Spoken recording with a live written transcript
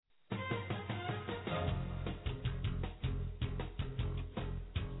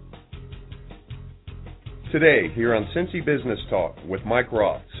Today, here on Cincy Business Talk with Mike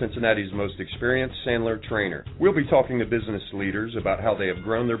Roth, Cincinnati's most experienced Sandler trainer. We'll be talking to business leaders about how they have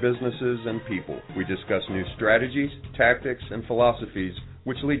grown their businesses and people. We discuss new strategies, tactics, and philosophies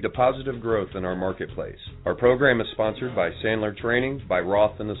which lead to positive growth in our marketplace. Our program is sponsored by Sandler Training by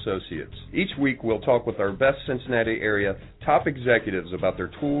Roth and Associates. Each week, we'll talk with our best Cincinnati area top executives about their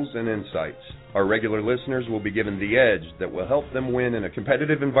tools and insights. Our regular listeners will be given the edge that will help them win in a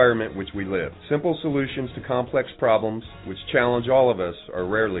competitive environment which we live. Simple solutions to complex problems, which challenge all of us, are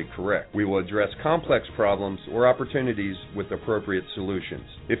rarely correct. We will address complex problems or opportunities with appropriate solutions.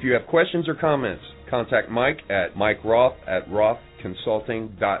 If you have questions or comments, contact Mike at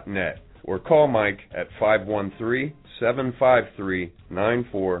mikeroth@rothconsulting.net or call Mike at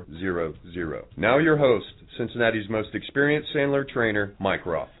 513-753-9400. Now your host, Cincinnati's most experienced Sandler trainer, Mike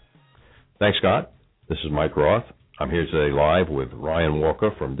Roth. Thanks, Scott. This is Mike Roth. I'm here today live with Ryan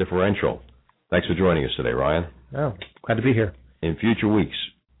Walker from Differential. Thanks for joining us today, Ryan. Oh, glad to be here. In future weeks,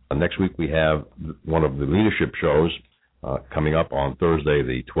 next week we have one of the leadership shows coming up on Thursday,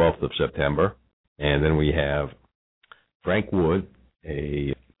 the 12th of September. And then we have Frank Wood,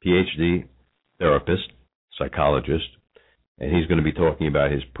 a PhD therapist, psychologist, and he's going to be talking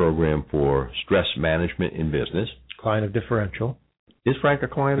about his program for stress management in business. Client of Differential. Is Frank a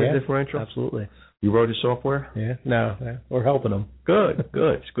client of Differential? Absolutely. You wrote his software? Yeah. No, we're helping him. Good. He's a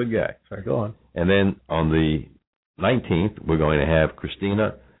good guy. Sorry, go on. And then on the 19th, we're going to have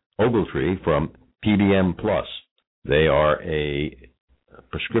Christina Ogletree from PBM Plus. They are a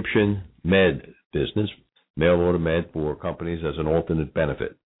prescription med business, mail order med for companies as an alternate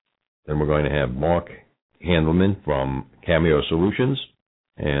benefit. Then we're going to have Mark Handelman from Cameo Solutions,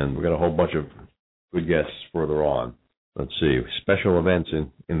 and we've got a whole bunch of good guests further on. Let's see, special events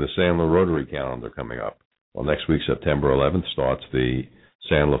in the Sandler Rotary calendar coming up. Well, next week, September 11th, starts the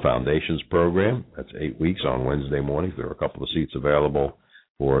Sandler Foundations program. That's 8 weeks on Wednesday mornings. There are a couple of seats available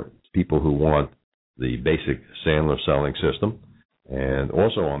for people who want the basic Sandler selling system. And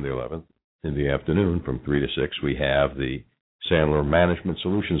also on the 11th, in the afternoon, from 3 to 6, we have the Sandler Management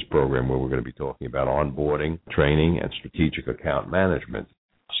Solutions program, where we're going to be talking about onboarding, training, and strategic account management.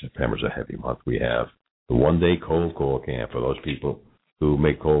 September's a heavy month. We have the one-day cold call camp for those people who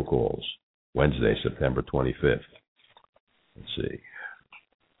make cold calls, Wednesday, September 25th. Let's see.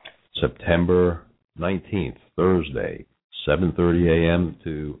 September 19th, Thursday, 7:30 a.m.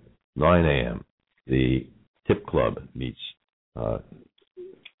 to 9 a.m. The Tip Club meets.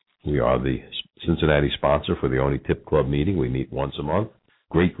 We are the Cincinnati sponsor for the only Tip Club meeting. We meet once a month.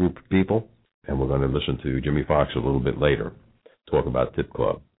 Great group of people, and we're going to listen to Jimmy Fox a little bit later, talk about Tip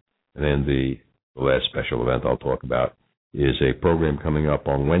Club. And then the last special event I'll talk about is a program coming up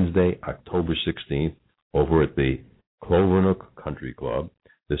on Wednesday, October 16th, over at the Clovernook Country Club.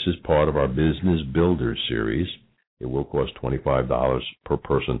 This is part of our Business Builders series. It will cost $25 per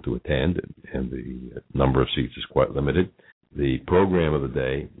person to attend, and the number of seats is quite limited. The program of the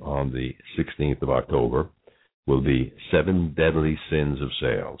day on the 16th of October will be 7 Deadly Sins of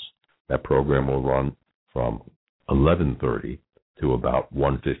Sales. That program will run from 11:30 to about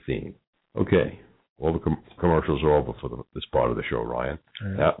 1:15. Okay, all the commercials are over for this part of the show, Ryan.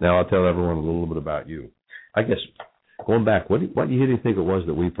 Right. Now I'll tell everyone a little bit about you. I guess, going back, what year do you think it was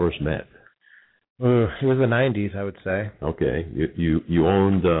that we first met? It was the 90s, I would say. Okay, you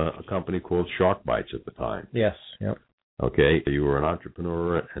owned a company called Shark Bites at the time. Yes, yep. Okay, you were an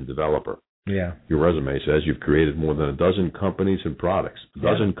entrepreneur and developer. Yeah. Your resume says you've created more than a dozen companies and products. A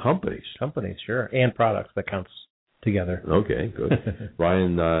dozen companies? Companies, sure, and products. That counts together. Okay, good.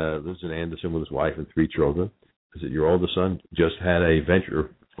 Ryan lives in Anderson with his wife and 3 children. Is it your oldest son just had a venture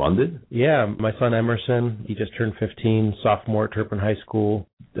funded? Yeah, my son Emerson, he just turned 15, sophomore at Turpin High School,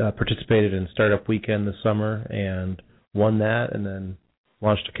 participated in Startup Weekend this summer and won that, and then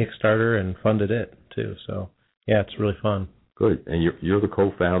launched a Kickstarter and funded it too. So, yeah, it's really fun. Good. And you're the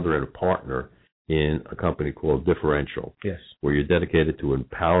co-founder and a partner in a company called Differential. Yes. Where you're dedicated to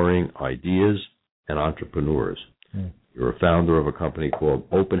empowering ideas and entrepreneurs. You're a founder of a company called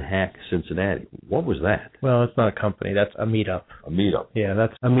Open Hack Cincinnati. What was that? Well, it's not a company. That's a meetup. A meetup. Yeah,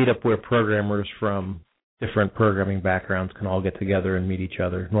 that's a meetup where programmers from different programming backgrounds can all get together and meet each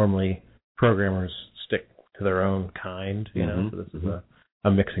other. Normally, programmers stick to their own kind, you know, so this is a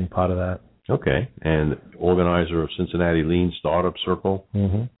mixing pot of that. Okay. And organizer of Cincinnati Lean Startup Circle?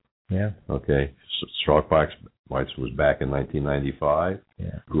 Mm-hmm. Yeah. Okay. Shark Bites was back in 1995.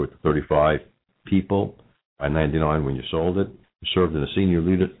 Yeah. Grew it to 35 people. By 1999, when you sold it, you served in a senior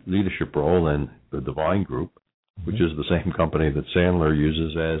leadership role in the Divine Group, which is the same company that Sandler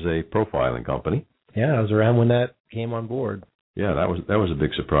uses as a profiling company. Yeah, I was around when that came on board. Yeah, that was a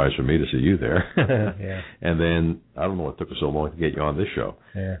big surprise for me to see you there. Yeah. And then, I don't know what took us so long to get you on this show.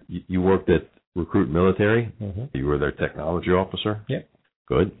 Yeah. You worked at Recruit Military. Mm-hmm. You were their technology officer. Yep.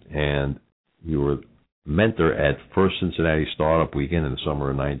 Good. And you were mentor at First Cincinnati Startup Weekend in the summer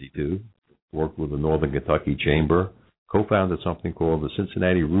of '92. Worked with the Northern Kentucky Chamber. Co-founded something called the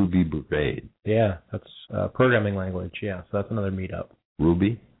Cincinnati Ruby Brigade. Yeah, that's a programming language. Yeah, so that's another meetup.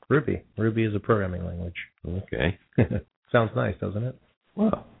 Ruby? Ruby is a programming language. Okay. Sounds nice, doesn't it?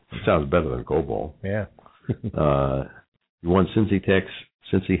 Well, it sounds better than COBOL. Yeah. You won Cincy Tech's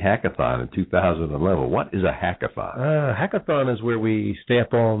Cincy Hackathon in 2011. What is a hackathon? Hackathon is where we stay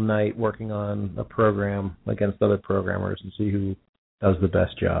up all night working on a program against other programmers and see who does the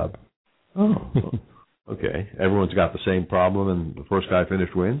best job. Oh, okay. Everyone's got the same problem and the first guy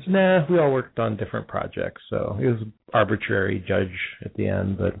finished wins? Nah, we all worked on different projects, so it was an arbitrary judge at the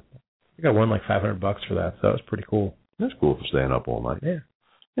end, but I think I won like $500 for that, so that was pretty cool. That's cool for staying up all night. Yeah.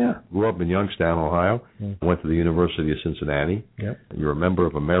 Yeah. Grew up in Youngstown, Ohio. Mm. Went to the University of Cincinnati. Yep. You're a member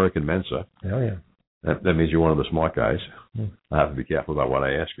of American Mensa. Oh, yeah. That means you're one of the smart guys. Mm. I have to be careful about what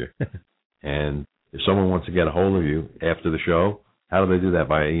I ask you. And if someone wants to get a hold of you after the show, how do they do that?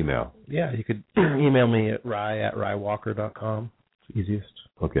 Via email? Yeah, you could email me at rye@rywalker.com. It's easiest.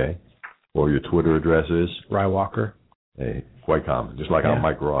 Okay. Or your Twitter address is? Rywalker. Hey, quite common, just like I'm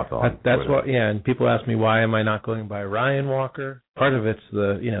Mike Roth on That's what. Yeah, and people ask me why am I not going by Ryan Walker. Part of it's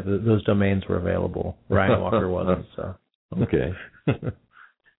those domains were available. Ryan Walker wasn't. So okay.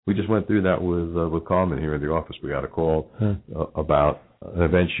 We just went through that with Carmen here in the office. We got a call about an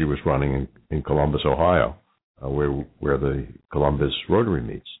event she was running in Columbus, Ohio, where the Columbus Rotary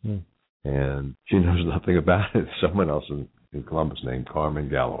meets, and she knows nothing about it. Someone else in Columbus named Carmen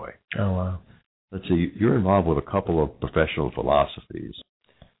Galloway. Oh wow. Let's see, you're involved with a couple of professional philosophies.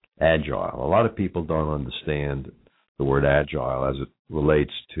 Agile. A lot of people don't understand the word agile as it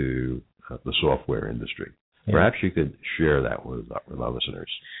relates to the software industry. Yeah. Perhaps you could share that with our listeners.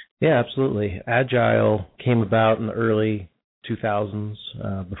 Yeah, absolutely. Agile came about in the early 2000s.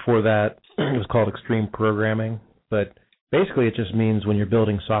 Before that, it was called extreme programming. But basically it just means when you're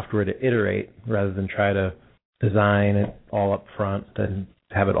building software to iterate rather than try to design it all up front and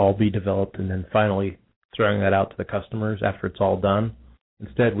have it all be developed and then finally throwing that out to the customers after it's all done.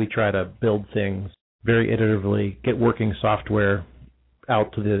 Instead, we try to build things very iteratively, get working software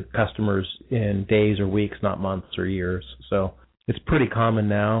out to the customers in days or weeks, not months or years. So it's pretty common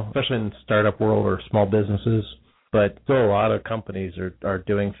now, especially in the startup world or small businesses. But still a lot of companies are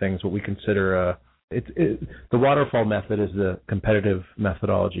doing things what we consider the waterfall method is the competitive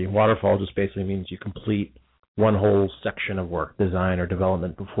methodology. Waterfall just basically means you complete one whole section of work, design or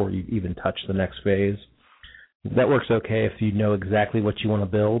development, before you even touch the next phase. That works okay if you know exactly what you want to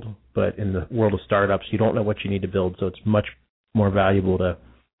build, but in the world of startups, you don't know what you need to build, so it's much more valuable to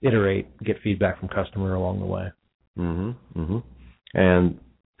iterate, get feedback from customer along the way. Mm-hmm. Mm-hmm. And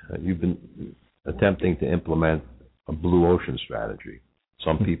you've been attempting to implement a blue ocean strategy.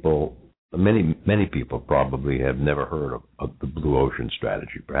 Some people, many people probably have never heard of the blue ocean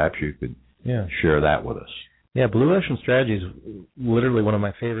strategy. Perhaps you could share that with us. Yeah, Blue Ocean Strategy is literally one of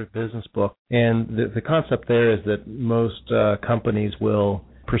my favorite business books. And the concept there is that most companies will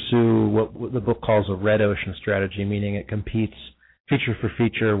pursue what the book calls a red ocean strategy, meaning it competes feature for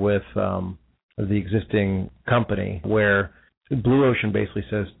feature with the existing company, where Blue Ocean basically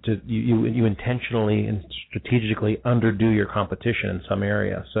says you intentionally and strategically underdo your competition in some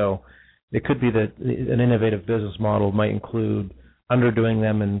area. So it could be that an innovative business model might include underdoing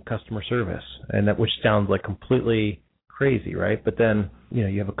them in customer service, and that which sounds like completely crazy, right? But then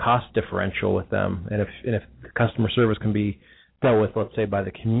you have a cost differential with them, and if customer service can be dealt with, let's say by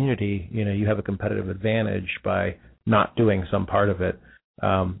the community, you have a competitive advantage by not doing some part of it.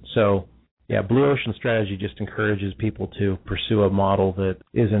 So Blue Ocean Strategy just encourages people to pursue a model that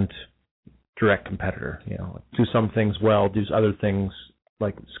isn't direct competitor. Do some things well, do other things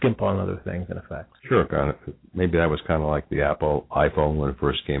like skimp on other things, in effect. Sure, kind of. Maybe that was kind of like the Apple iPhone when it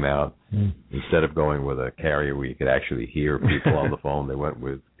first came out. Mm. Instead of going with a carrier where you could actually hear people on the phone, they went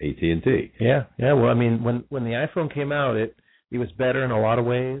with AT&T. Yeah. Well, I mean, when the iPhone came out, it was better in a lot of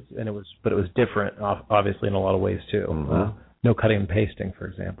ways, but it was different, obviously, in a lot of ways too. Mm-hmm. No cutting and pasting, for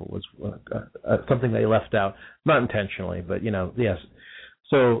example, was something they left out, not intentionally, but yes.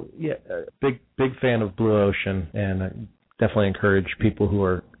 So big fan of Blue Ocean, and definitely encourage people who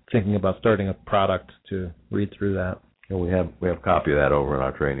are thinking about starting a product to read through that. And we have a copy of that over in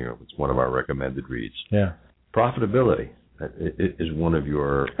our training room. It's one of our recommended reads. Yeah. Profitability is one of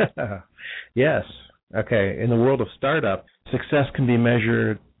your... Yes. Okay. In the world of startup, success can be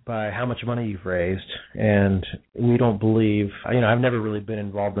measured by how much money you've raised, and we don't believe, I've never really been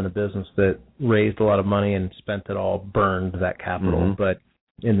involved in a business that raised a lot of money and spent it all, burned that capital, but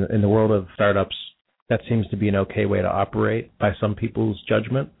in the world of startups, that seems to be an okay way to operate by some people's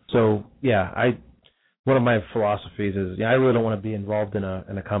judgment. So, one of my philosophies is, I really don't want to be involved in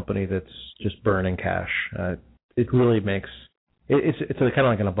a company that's just burning cash. It really makes it's kind of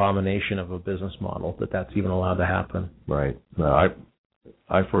like an abomination of a business model that's even allowed to happen. Right. No,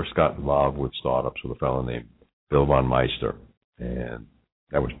 I first got involved with startups with a fellow named Bill von Meister, and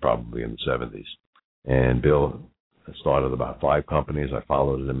that was probably in the 70s. And Bill started about 5 companies. I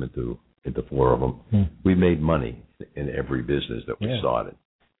followed him into 4 of them. We made money in every business that we started,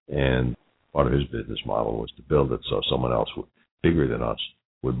 and part of his business model was to build it so someone else bigger than us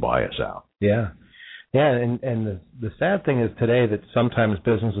would buy us out. Yeah, and the sad thing is today that sometimes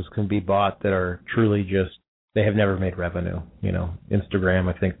businesses can be bought that are truly just, they have never made revenue.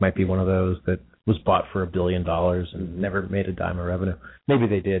 Instagram, I think, might be one of those that was bought for $1 billion and never made a dime of revenue. Maybe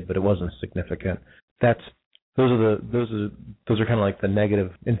they did, but it wasn't significant. Those are kind of like the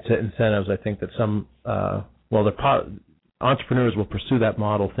negative incentives. I think that some entrepreneurs will pursue that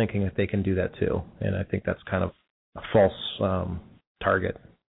model thinking that they can do that too, and I think that's kind of a false target.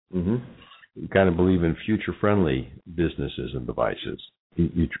 You kind of believe in future-friendly businesses and devices.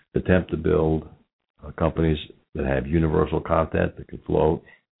 You attempt to build companies that have universal content that can flow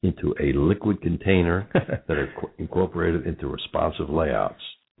into a liquid container that are incorporated into responsive layouts.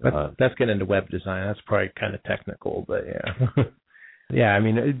 That's getting into web design. That's probably kind of technical, but yeah. I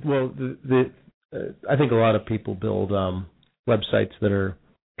mean, I think a lot of people build websites that are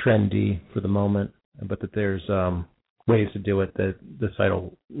trendy for the moment, but that there's ways to do it that the site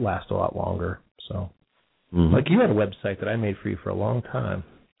will last a lot longer. So, like you had a website that I made for you for a long time.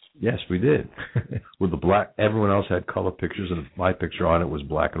 Yes, we did. With the black, everyone else had color pictures, and my picture on it was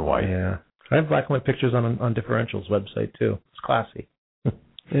black and white. Yeah, I have black and white pictures on Differential's website too. It's classy.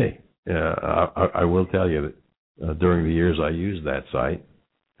 Hey, I will tell you that during the years I used that site,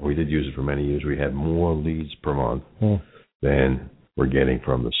 and we did use it for many years, we had more leads per month than we're getting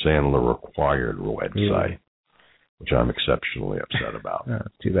from the Sandler required website, which I'm exceptionally upset about.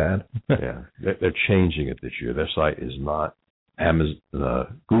 That's too bad. Yeah, they're changing it this year. Their site is not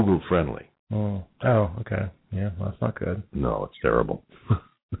Google friendly. Oh, okay. Yeah, well, that's not good. No, it's terrible.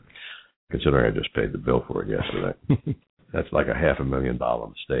 Considering I just paid the bill for it yesterday. That's like a $500,000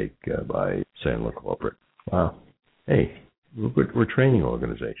 mistake by Sandler Corporate. Wow. Hey, we're a training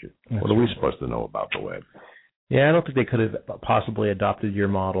organization. That's what are we supposed to know about the web? Yeah, I don't think they could have possibly adopted your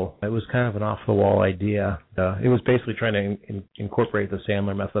model. It was kind of an off-the-wall idea. It was basically trying to incorporate the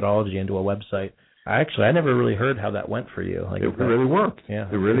Sandler methodology into a website. I never really heard how that went for you. Like, it really worked. Yeah,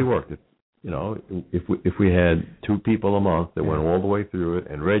 it really worked. If we had 2 people a month that went all the way through it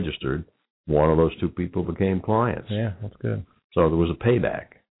and registered, one of those 2 people became clients. Yeah, that's good. So there was a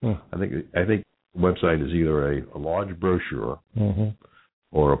payback. I think the website is either a large brochure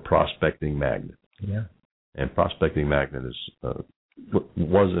or a prospecting magnet. Yeah. And prospecting magnet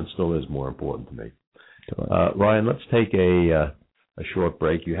was and still is more important to me. Ryan, let's take a short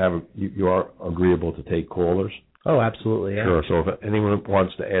break. You are agreeable to take callers? Oh, absolutely. Yeah. Sure. So if anyone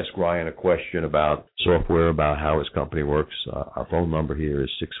wants to ask Ryan a question about software, about how his company works, our phone number here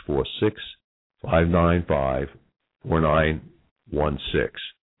is 646-595-4916.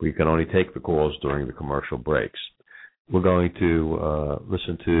 We can only take the calls during the commercial breaks. We're going to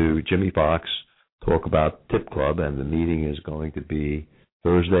listen to Jimmy Fox talk about Tip Club, and the meeting is going to be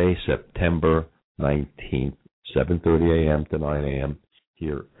Thursday, September 19th, 7:30 a.m. to 9 a.m.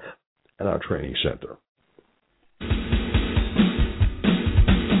 here at our training center.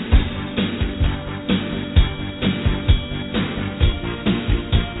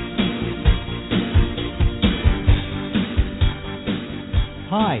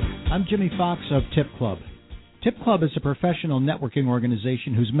 Hi, I'm Jimmy Fox of Tip Club. Tip Club is a professional networking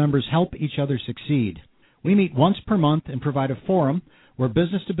organization whose members help each other succeed. We meet once per month and provide a forum where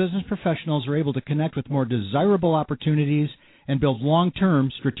business-to-business professionals are able to connect with more desirable opportunities and build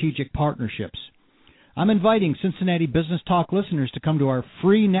long-term strategic partnerships. I'm inviting Cincinnati Business Talk listeners to come to our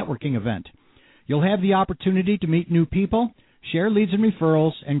free networking event. You'll have the opportunity to meet new people, share leads and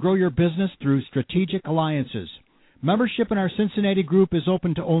referrals, and grow your business through strategic alliances. Membership in our Cincinnati group is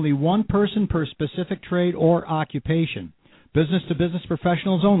open to only one person per specific trade or occupation. Business-to-business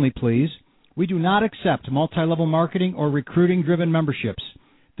professionals only, please. We do not accept multi-level marketing or recruiting-driven memberships.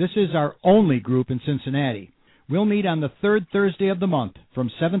 This is our only group in Cincinnati. We'll meet on the 3rd Thursday of the month from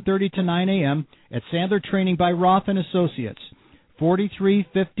 7:30 to 9 a.m. at Sandler Training by Roth & Associates,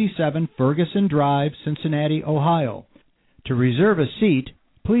 4357 Ferguson Drive, Cincinnati, Ohio. To reserve a seat,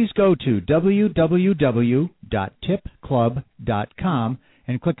 please go to www.tipclub.com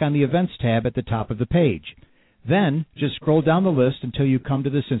and click on the Events tab at the top of the page. Then just scroll down the list until you come to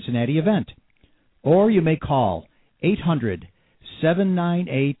the Cincinnati event. Or you may call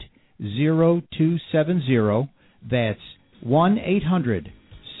 800-798-0270. That's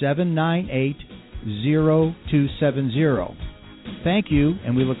 1-800-798-0270. Thank you,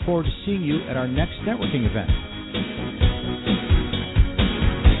 and we look forward to seeing you at our next networking event.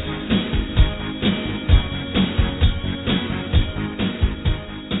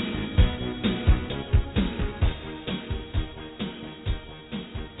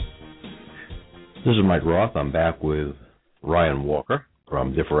 This is Mike Roth. I'm back with Ryan Walker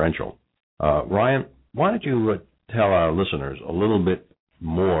from Differential. Ryan, why don't you tell our listeners a little bit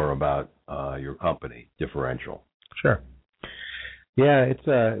more about your company, Differential? Sure. Yeah, it's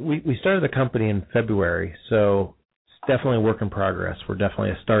we started the company in February, so it's definitely a work in progress. We're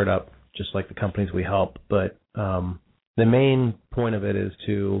definitely a startup, just like the companies we help. But the main point of it is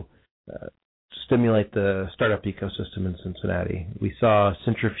to stimulate the startup ecosystem in Cincinnati. We saw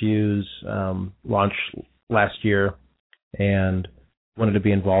Centrifuge launch last year and wanted to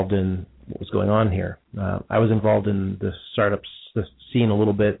be involved in what was going on here. I was involved in the startups scene a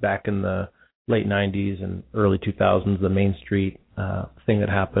little bit back in the late 90s and early 2000s, the Main Street thing that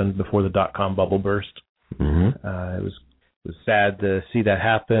happened before the dot-com bubble burst. Mm-hmm. It was sad to see that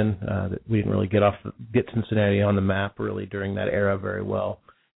happen. That we didn't really get Cincinnati on the map really during that era very well.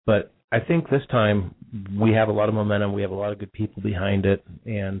 But I think this time we have a lot of momentum. We have a lot of good people behind it,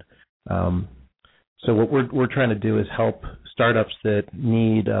 and so what we're trying to do is help startups that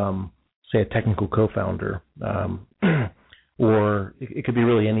need, say, a technical co-founder, or it could be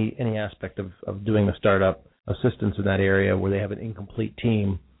really any aspect of doing the startup, assistance in that area where they have an incomplete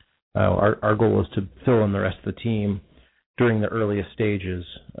team. Our goal is to fill in the rest of the team during the earliest stages,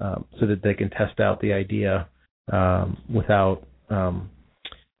 so that they can test out the idea without.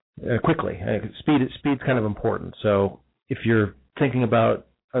 Quickly. Speed's kind of important. So if you're thinking about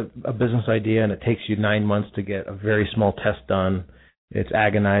a business idea and it takes you 9 months to get a very small test done, it's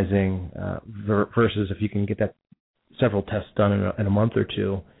agonizing versus if you can get that several tests done in a month or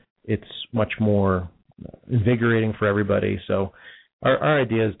two, it's much more invigorating for everybody. So our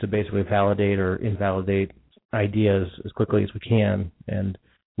idea is to basically validate or invalidate ideas as quickly as we can, and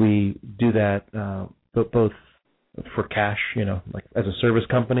we do that both for cash, like as a service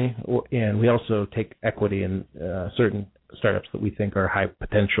company, and we also take equity in certain startups that we think are high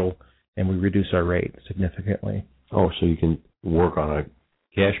potential, and we reduce our rate significantly. Oh, so you can work on a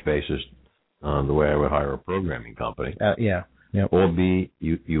cash basis the way I would hire a programming company. Yeah. Yep. Or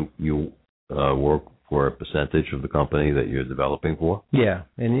you work for a percentage of the company that you're developing for? Yeah,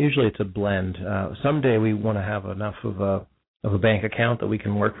 and usually it's a blend. Someday we want to have enough of a bank account that we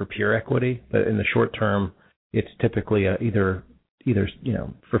can work for pure equity, but in the short term, it's typically either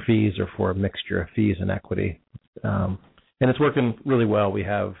for fees or for a mixture of fees and equity, and it's working really well.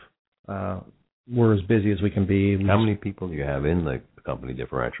 We're as busy as we can be. How many people do you have in the company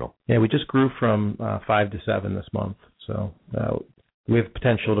Differential? Yeah, we just grew from 5 to 7 this month, so we have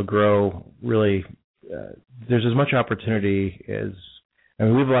potential to grow. Really, there's as much opportunity as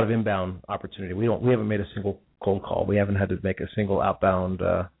we have a lot of inbound opportunity. We haven't made a single cold call. We haven't had to make a single outbound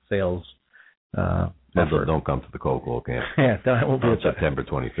sales. Don't come to the cold call camp. Yeah, that won't be on September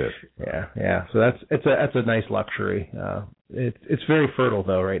 25th. Yeah. So that's a nice luxury. It's very fertile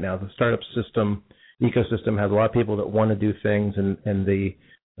though right now. The startup ecosystem has a lot of people that want to do things, and the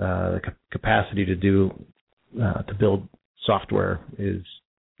capacity to build software is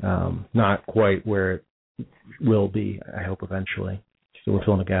not quite where it will be. I hope eventually. So we're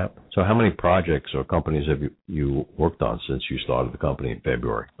filling the gap. So how many projects or companies have you worked on since you started the company in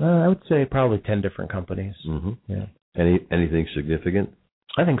February? I would say probably 10 different companies. Mm-hmm. Yeah. Anything significant?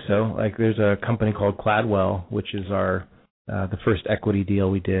 I think so. Like there's a company called Cladwell, which is the first equity deal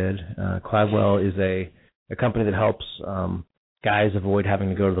we did. Cladwell is a company that helps guys avoid having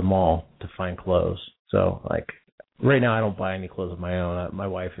to go to the mall to find clothes. So like right now I don't buy any clothes of my own. My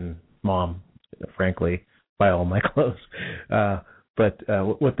wife and mom, frankly, buy all my clothes. But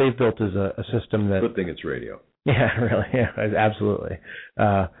what they've built is a system that... Good thing it's radio. Yeah, really. Yeah, absolutely.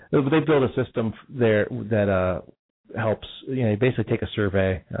 They built a system there that helps, you basically take a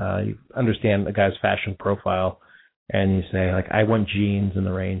survey. You understand a guy's fashion profile, and you say, like, I want jeans in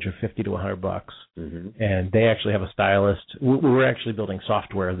the range of $50 to $100. Mm-hmm. And they actually have a stylist. We're actually building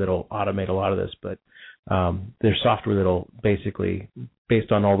software that'll automate a lot of this, but there's software that'll basically,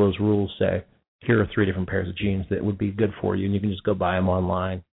 based on all those rules, say, here are 3 different pairs of jeans that would be good for you, and you can just go buy them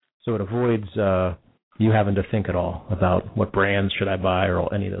online. So it avoids you having to think at all about what brands should I buy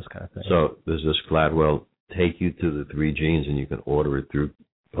or any of those kind of things. So does this Gladwell take you to the 3 genes and you can order it through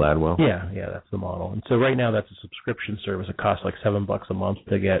Gladwell? Yeah, that's the model. And so right now that's a subscription service. It costs like $7 a month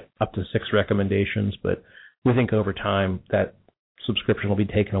to get up to 6 recommendations, but we think over time that subscription will be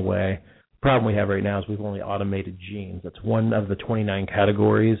taken away. The problem we have right now is we've only automated jeans. That's one of the 29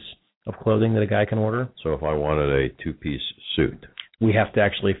 categories of clothing that a guy can order. So if I wanted a 2-piece suit, we have to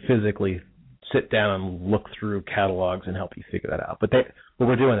actually physically sit down and look through catalogs and help you figure that out. But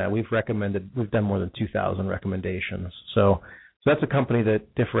we're doing that. We've done more than 2,000 recommendations. So that's a company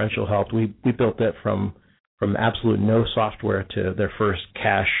that Differential helped. We built it from absolute no software to their first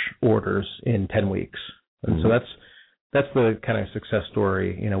cash orders in 10 weeks. And so that's the kind of success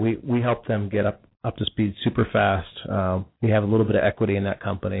story. You know, we helped them get up to speed super fast. We have a little bit of equity in that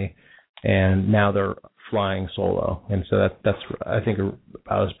company, and now they're flying solo. And so that's I think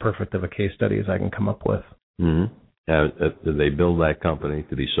about as perfect of a case study as I can come up with. Mm-hmm. Did they build that company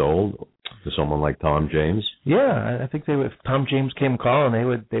to be sold to someone like Tom James? Yeah, I think they would. If Tom James came calling,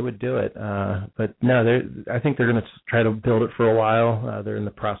 they would do it. But no, I think they're going to try to build it for a while. They're in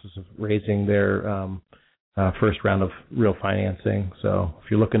the process of raising their first round of real financing. So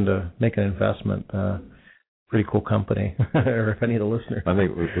if you're looking to make an investment, pretty cool company. Or if any of the listeners, I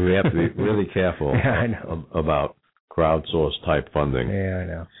think we have to be really careful about crowdsourced type funding. Yeah, I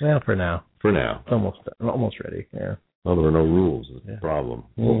know. Well, for now. It's almost ready. Yeah. Well, there are no rules. That's the problem.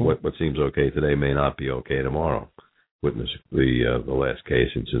 Mm-hmm. What seems okay today may not be okay tomorrow. Witness the last case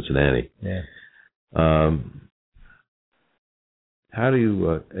in Cincinnati. Yeah. How do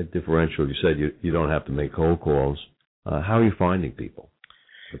you, at Differential, you said you don't have to make cold calls. How are you finding people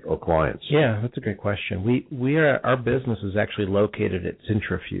or clients? Yeah, that's a great question. Our business is actually located at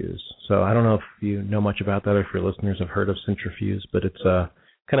Centrifuge. So I don't know if you know much about that or if your listeners have heard of Centrifuge, but it's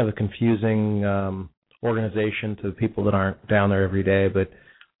kind of a confusing organization to people that aren't down there every day. But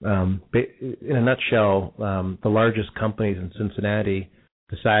in a nutshell, the largest companies in Cincinnati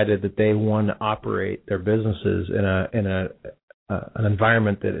decided that they want to operate their businesses in an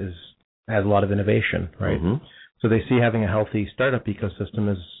environment that has a lot of innovation, right? Mm-hmm. So they see having a healthy startup ecosystem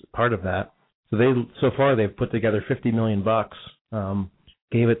as part of that. So far they've put together $50 million,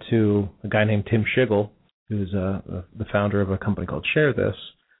 gave it to a guy named Tim Schigel, who's the founder of a company called Share This,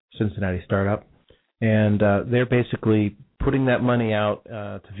 Cincinnati startup, and they're basically putting that money out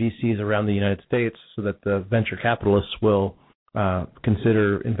to VCs around the United States so that the venture capitalists will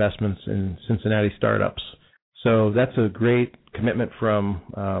consider investments in Cincinnati startups. So that's a great commitment from,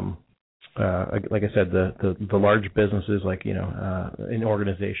 like I said, the large businesses like, in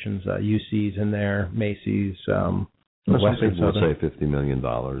organizations, UC's in there, Macy's, Western Southern. Let's say $50 million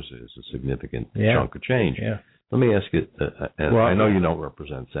is a significant chunk of change. Yeah. Let me ask you, I know you don't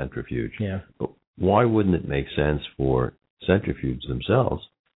represent Centrifuge, but why wouldn't it make sense for Centrifuge themselves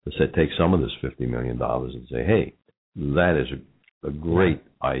to take some of this $50 million and say, hey, that is a great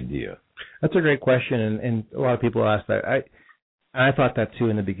idea? That's a great question, and a lot of people ask that. I thought that too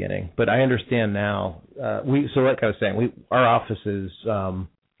in the beginning, but I understand now. So like I was saying, our office is.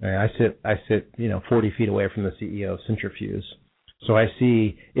 I sit 40 feet away from the CEO of Centrifuge, so I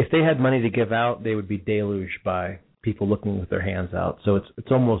see if they had money to give out, they would be deluged by people looking with their hands out. So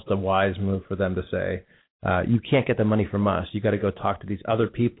it's almost a wise move for them to say, you can't get the money from us. You got to go talk to these other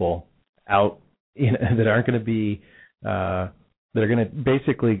people out that aren't going to be. That are going to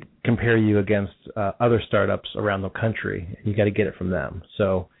basically compare you against other startups around the country. You got to get it from them.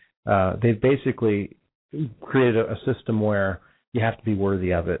 So they've basically created a system where you have to be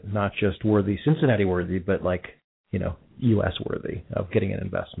worthy of it, not just Cincinnati worthy, but U.S. worthy of getting an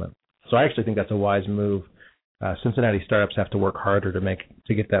investment. So I actually think that's a wise move. Cincinnati startups have to work harder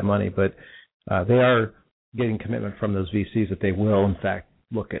to get that money, but they are getting commitment from those VCs that they will, in fact,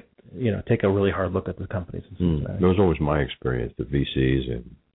 look at. Take a really hard look at the companies in Cincinnati. That was always my experience that VCs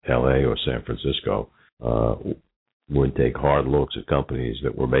in L.A. or San Francisco would take hard looks at companies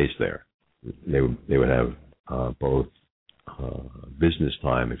that were based there. They would have both business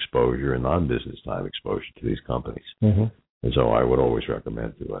time exposure and non-business time exposure to these companies. Mm-hmm. And so I would always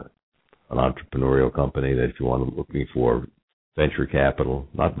recommend to an entrepreneurial company that if you want to looking for venture capital,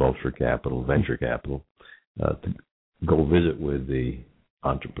 not vulture capital, venture capital, to go visit with the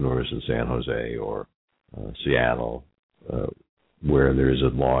entrepreneurs in San Jose or Seattle, where there is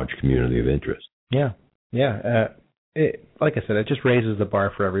a large community of interest. Yeah. Like I said, it just raises the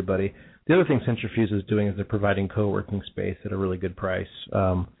bar for everybody. The other thing Centrifuge is doing is they're providing co-working space at a really good price,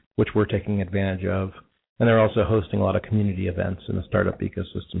 which we're taking advantage of. And they're also hosting a lot of community events in the startup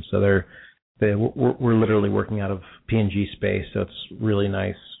ecosystem. So we're literally working out of P&G space, so it's really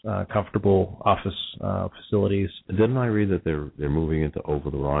nice, comfortable office facilities. Didn't I read that they're moving into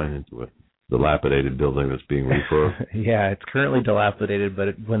over the Rhine into a dilapidated building that's being refurbed? Yeah, it's currently dilapidated,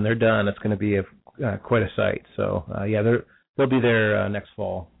 but when they're done, it's going to be quite a sight. So they'll be there next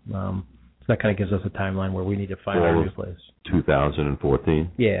fall. So that kind of gives us a timeline where we need to find our new place.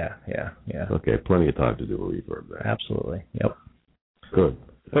 2014. Yeah. Okay, plenty of time to do a refurb there. Absolutely. Yep. Good.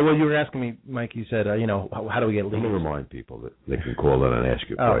 But what you were asking me, Mike, you said, how do we get leads? Let me remind people that they can call in and ask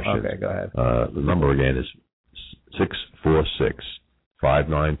you questions. Okay, go ahead. The number again is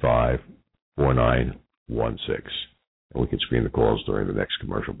 646-595-4916. And we can screen the calls during the next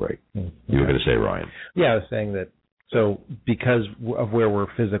commercial break. You were going to say, Ryan. Yeah, I was saying that, so because of where we're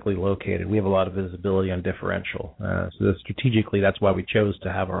physically located, we have a lot of visibility on Differential. So strategically, that's why we chose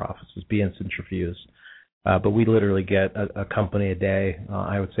to have our offices be in Centrifuge. But we literally get a company a day,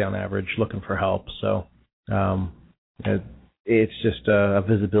 I would say on average, looking for help. So it's just a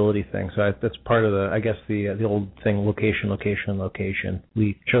visibility thing. So that's part of the old thing, location.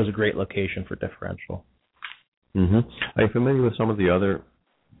 We chose a great location for Differential. Mm-hmm. Are you familiar with some of the other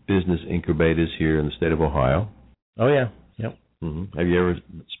business incubators here in the state of Ohio? Oh, yeah. Yep. Mm-hmm. Have you ever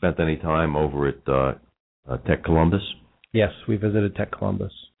spent any time over at Tech Columbus? Yes, we visited Tech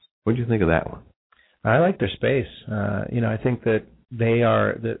Columbus. What did you think of that one? I like their space. I think that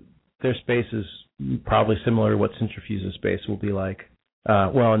their space is probably similar to what Centrifuge's space will be like.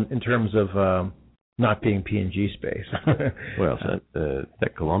 In terms of not being P&G space. Well,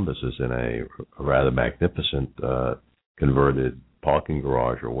 Tech Columbus is in a rather magnificent converted parking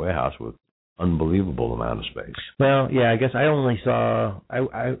garage or warehouse with unbelievable amount of space. Well, yeah, I guess I only saw.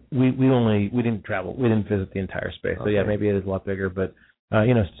 We didn't travel. We didn't visit the entire space. So yeah, maybe it is a lot bigger, but.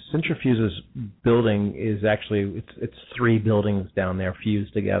 Centrifuge's building is actually it's 3 buildings down there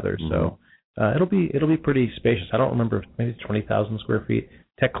fused together, so it'll be pretty spacious. I don't remember, maybe 20,000 square feet.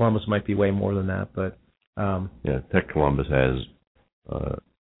 Tech Columbus might be way more than that, but Tech Columbus has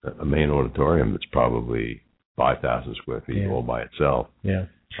a main auditorium that's probably 5,000 square feet all by itself. Yeah,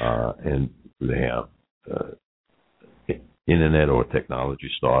 and they have internet or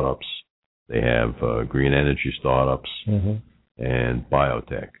technology startups. They have green energy startups. Mm-hmm. And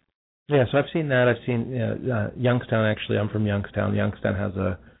biotech. Yeah, so I've seen that. I've seen Youngstown, actually. I'm from Youngstown. Youngstown has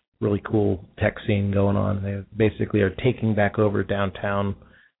a really cool tech scene going on. They basically are taking back over downtown.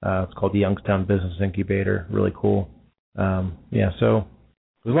 It's called the Youngstown Business Incubator. Really cool. So there's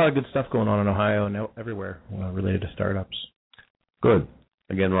a lot of good stuff going on in Ohio and everywhere related to startups. Good.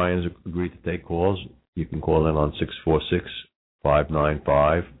 Again, Ryan's agreed to take calls. You can call in on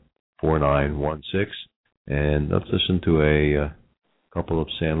 646-595-4916. And let's listen to a couple of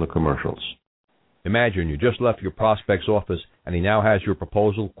Sandler commercials. Imagine you just left your prospect's office and he now has your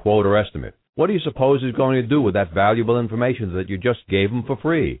proposal, quote, or estimate. What do you suppose he's going to do with that valuable information that you just gave him for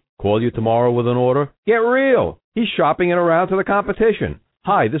free? Call you tomorrow with an order? Get real! He's shopping it around to the competition.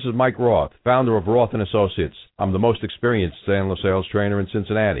 Hi, this is Mike Roth, founder of Roth & Associates. I'm the most experienced Sandler sales trainer in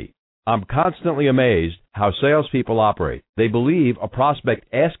Cincinnati. I'm constantly amazed how salespeople operate. They believe a prospect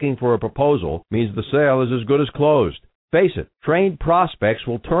asking for a proposal means the sale is as good as closed. Face it, trained prospects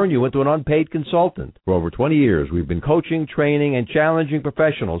will turn you into an unpaid consultant. For over 20 years, we've been coaching, training, and challenging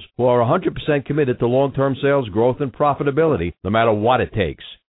professionals who are 100% committed to long-term sales growth and profitability, no matter what it takes.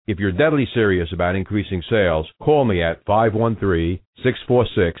 If you're deadly serious about increasing sales, call me at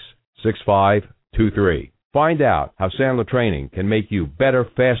 513-646-6523. Find out how Sandler Training can make you better,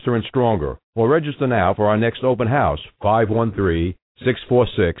 faster, and stronger. Or register now for our next open house,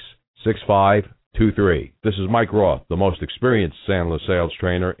 513-646-6523. This is Mike Roth, the most experienced Sandler sales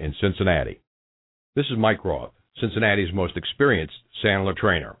trainer in Cincinnati. This is Mike Roth, Cincinnati's most experienced Sandler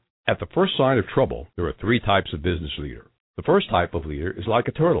trainer. At the first sign of trouble, there are 3 types of business leader. The first type of leader is like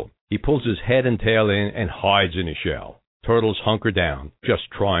a turtle. He pulls his head and tail in and hides in his shell. Turtles hunker down,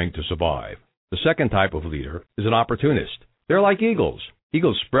 just trying to survive. The second type of leader is an opportunist. They're like eagles.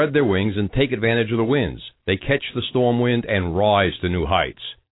 Eagles spread their wings and take advantage of the winds. They catch the storm wind and rise to new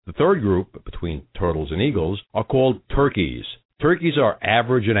heights. The third group, between turtles and eagles, are called turkeys. Turkeys are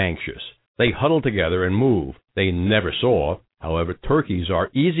average and anxious. They huddle together and move. They never soar. However, turkeys are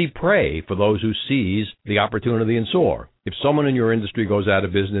easy prey for those who seize the opportunity and soar. If someone in your industry goes out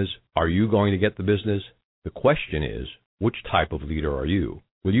of business, are you going to get the business? The question is, which type of leader are you?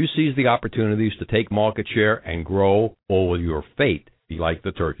 Will you seize the opportunities to take market share and grow, or will your fate be like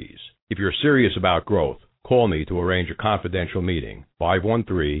the turkeys? If you're serious about growth, call me to arrange a confidential meeting,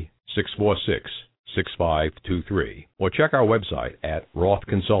 513-646-6523, or check our website at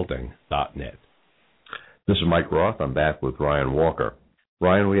rothconsulting.net. This is Mike Roth. I'm back with Ryan Walker.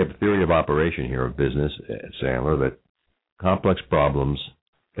 Brian, we have a theory of operation here of business at Sandler that complex problems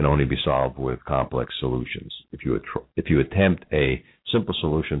can only be solved with complex solutions. If you attempt a simple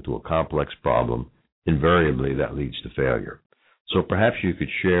solution to a complex problem, invariably that leads to failure. So perhaps you could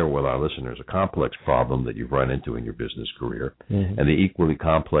share with our listeners a complex problem that you've run into in your business career and the equally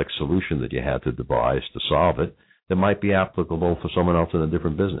complex solution that you had to devise to solve it that might be applicable for someone else in a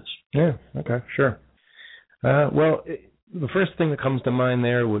different business. Yeah, okay, sure. The first thing that comes to mind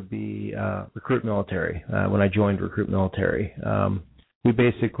there would be Recruit Military. When I joined Recruit Military, we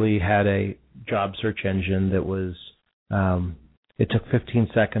basically had a job search engine that was, it took 15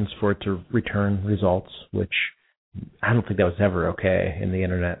 seconds for it to return results, which I don't think that was ever okay in the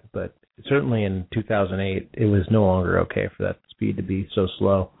internet, but certainly in 2008, it was no longer okay for that speed to be so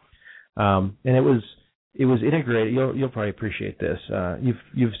slow. And it was integrated. You'll probably appreciate this.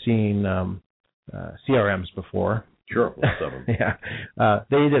 You've seen CRMs before. Sure, lots of them. Yeah.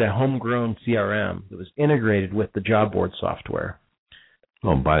 They did a homegrown CRM that was integrated with the job board software.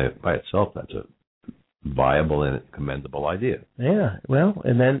 Well, by itself, that's a viable and commendable idea. Yeah, well,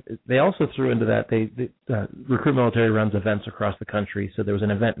 and then they also threw into that, Recruit Military runs events across the country, so there was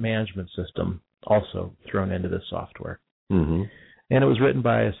an event management system also thrown into this software. Mm-hmm. And it was written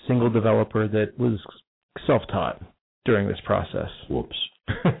by a single developer that was self-taught during this process. Whoops.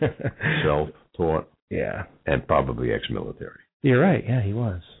 Self-taught. Yeah. And probably ex-military. You're right. Yeah, he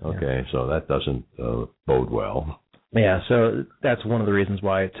was. Okay, yeah. So that doesn't bode well. Yeah, so that's one of the reasons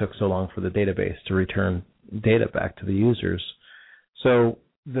why it took so long for the database to return data back to the users. So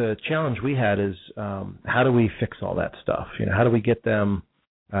the challenge we had is how do we fix all that stuff? How do we get them?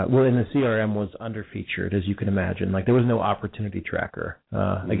 Well, in the CRM was under-featured, as you can imagine. Like, there was no opportunity tracker.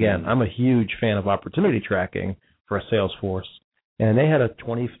 Again, I'm a huge fan of opportunity tracking for a sales force. And they had a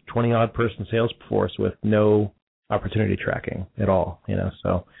 20-odd person sales force with no opportunity tracking at all,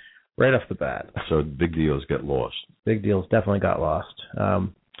 so right off the bat. So big deals get lost. Big deals definitely got lost.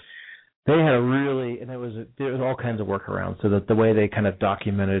 They had and there was all kinds of workarounds. So that the way they kind of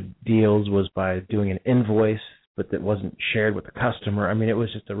documented deals was by doing an invoice, but that wasn't shared with the customer. I mean, it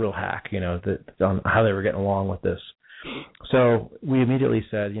was just a real hack, on how they were getting along with this. So we immediately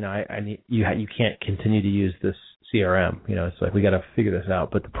said, you can't continue to use this CRM. It's like, we got to figure this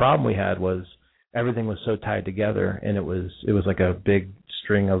out. But the problem we had was everything was so tied together, and it was like a big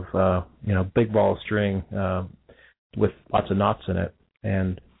string of, big ball of string with lots of knots in it.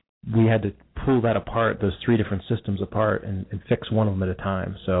 And we had to pull that apart, those three different systems apart, and fix one of them at a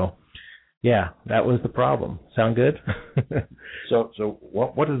time. So, yeah, that was the problem. Sound good? So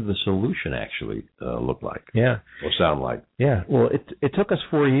what did the solution actually look like? Yeah. Or sound like? Yeah. Well, it took us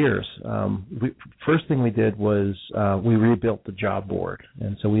 4 years. First thing we did was we rebuilt the job board.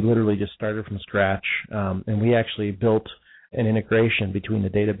 And so we literally just started from scratch, and we actually built an integration between the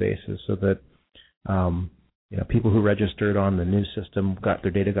databases so that people who registered on the new system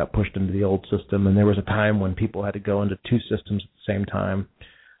their data got pushed into the old system. And there was a time when people had to go into two systems at the same time.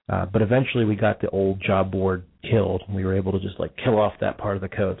 But eventually we got the old job board killed, and we were able to just kill off that part of the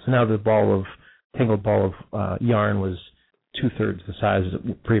code. So now the tangled ball of yarn was 2/3 the size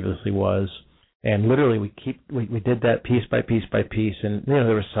it previously was. And literally we did that piece by piece by piece. And, there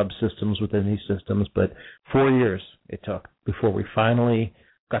were subsystems within these systems, but 4 years it took before we finally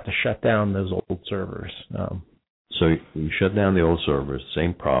got to shut down those old servers. So you shut down the old servers,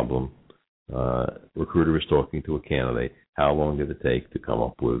 same problem. Recruiter was talking to a candidate. How long did it take to come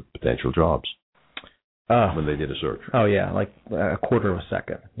up with potential jobs when they did a search? Oh, yeah, like a quarter of a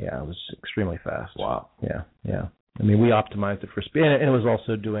second. Yeah, it was extremely fast. Wow. Yeah. I mean, we optimized it for speed, and it was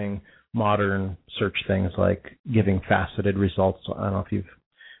also doing modern search things like giving faceted results. I don't know if you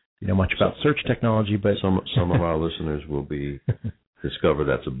know much about search technology, but some of our listeners will discover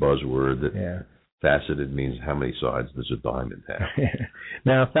that's a buzzword that. Yeah. Faceted means how many sides does a diamond have?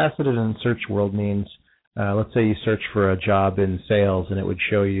 Now, faceted in the search world means, let's say you search for a job in sales, and it would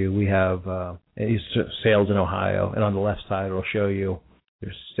show you we have sales in Ohio, and on the left side it will show you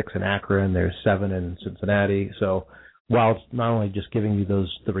there's 6 in Akron, there's 7 in Cincinnati. So while it's not only just giving you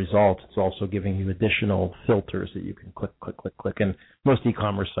the results, it's also giving you additional filters that you can click. And most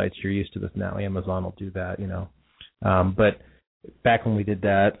e-commerce sites, you're used to this now. Amazon will do that, but back when we did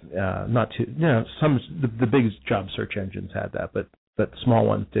that, the big job search engines had that, but small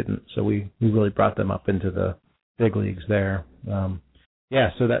ones didn't. So we really brought them up into the big leagues there.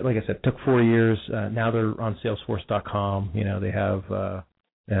 So that, like I said, took 4 years. Now they're on Salesforce.com. They have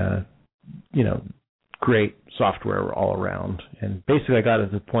great software all around. And basically, I got to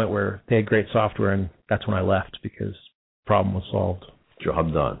the point where they had great software, and that's when I left because the problem was solved.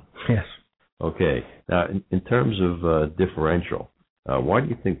 Job done. Yes. Okay. Now, in terms of Differential, Why do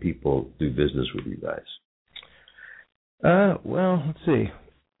you think people do business with you guys? Well, let's see.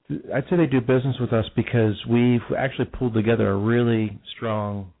 I'd say they do business with us because we've actually pulled together a really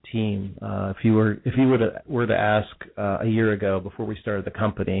strong team. If you were to ask a year ago before we started the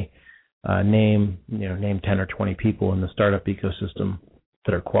company, name 10 or 20 people in the startup ecosystem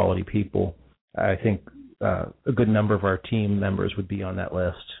that are quality people, I think a good number of our team members would be on that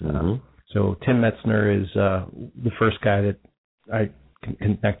list. Mm-hmm. So Tim Metzner is the first guy that I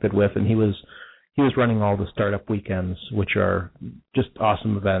connected with, and he was running all the startup weekends, which are just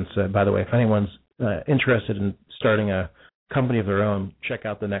awesome events. By the way, if anyone's interested in starting a company of their own, check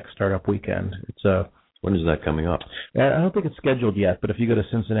out the next startup weekend. It's when is that coming up? I don't think it's scheduled yet, but if you go to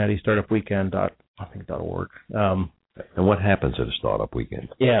CincinnatiStartupWeekend.org. And what happens at a startup weekend?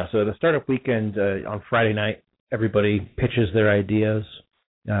 Yeah, so the startup weekend on Friday night, everybody pitches their ideas.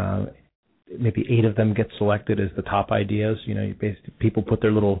 Maybe 8 of them get selected as the top ideas. Basically people put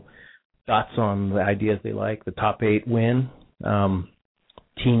their little dots on the ideas they like. The top 8 win.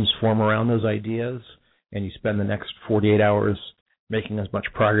 Teams form around those ideas, and you spend the next 48 hours making as much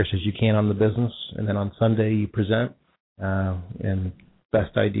progress as you can on the business. And then on Sunday you present, and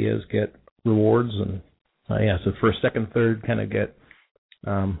best ideas get rewards. And so first, second, third kind of get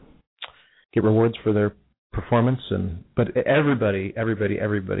rewards for their performance. But everybody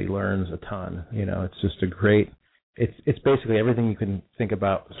learns a ton. It's just a great. It's basically everything you can think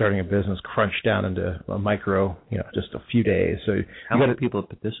about starting a business crunched down into a micro, just a few days. So how many people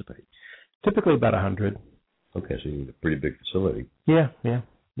participate? Typically about 100. Okay, so you need a pretty big facility. Yeah.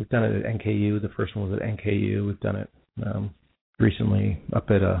 We've done it at NKU. The first one was at NKU. We've done it recently up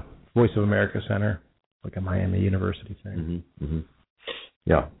at a Voice of America Center, like a Miami University thing. Mm-hmm. Mm-hmm.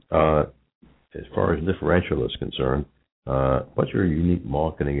 Yeah. As far as Differential is concerned, what's your unique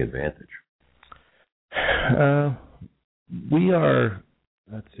marketing advantage? We are,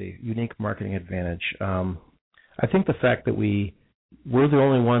 unique marketing advantage. I think the fact that we're the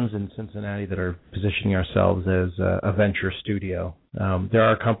only ones in Cincinnati that are positioning ourselves as a venture studio. There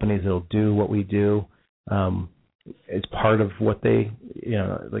are companies that'll do what we do. It's part of what they,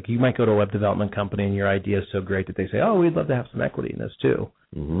 like you might go to a web development company and your idea is so great that they say, oh, we'd love to have some equity in this too.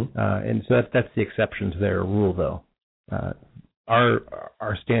 Mm-hmm. And so that's the exception to their rule, though.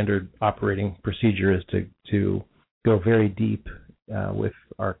 Our standard operating procedure is to go very deep with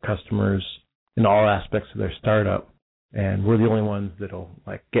our customers in all aspects of their startup, and we're the only ones that'll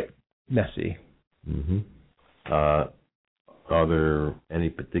get messy. Mm-hmm. Are there any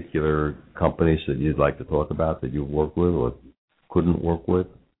particular companies that you'd like to talk about that you've worked with or couldn't work with?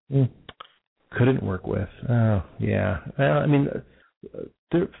 Couldn't work with? Oh, yeah. Well,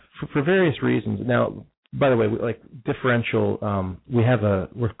 for various reasons. Now, by the way, like Differential, we have a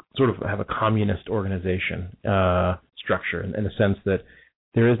communist organization structure in the sense that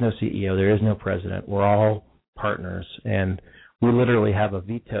there is no CEO, there is no president. We're all partners, and we literally have a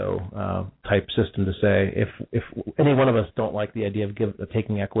veto type system to say if any one of us don't like the idea of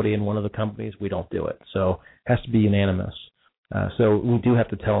taking equity in one of the companies, we don't do it. So it has to be unanimous. So we do have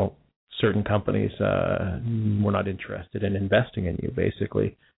to tell certain companies we're not interested in investing in you.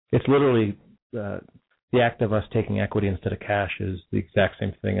 Basically, it's literally the act of us taking equity instead of cash is the exact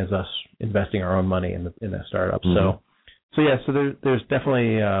same thing as us investing our own money in a startup. Mm-hmm. So there's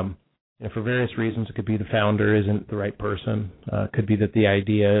definitely, for various reasons, it could be the founder isn't the right person. It could be that the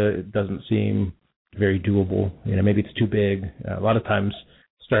idea doesn't seem very doable. Maybe it's too big. A lot of times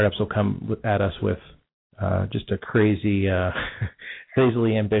startups will come at us with just a crazily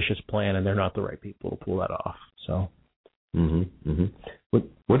ambitious plan, and they're not the right people to pull that off. So. Mm-hmm. Mm-hmm.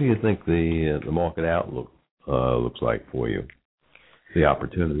 What do you think the market outlook looks like for you? The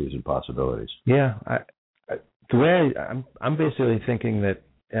opportunities and possibilities. Yeah, the way I'm basically thinking that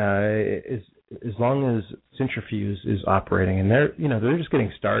as long as Centrifuge is operating, and they're just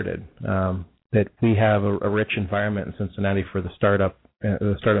getting started, that we have a rich environment in Cincinnati for the startup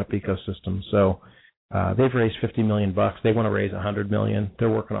ecosystem. So they've raised $50 million. They want to raise $100 million. They're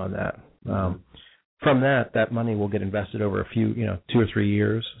working on that. From that money will get invested over a few, 2 or 3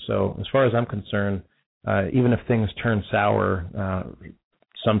 years. So as far as I'm concerned, even if things turn sour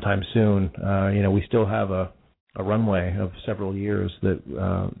sometime soon, we still have a runway of several years that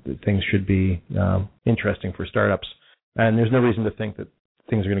things should be interesting for startups. And there's no reason to think that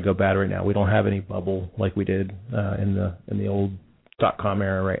things are going to go bad right now. We don't have any bubble like we did in the old .com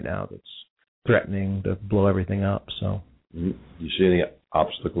era right now that's threatening to blow everything up. So, you see any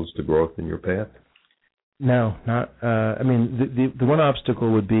obstacles to growth in your path? No, not. The one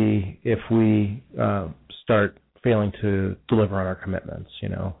obstacle would be if we start failing to deliver on our commitments.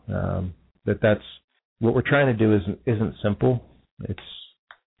 That's what we're trying to do isn't simple. It's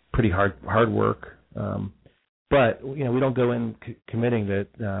pretty hard work. But we don't go in committing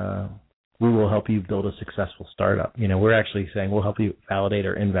that we will help you build a successful startup. We're actually saying we'll help you validate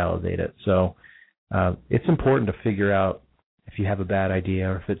or invalidate it. So it's important to figure out if you have a bad idea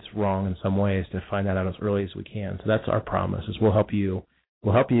or if it's wrong in some ways, to find that out as early as we can. So that's our promise: is we'll help you.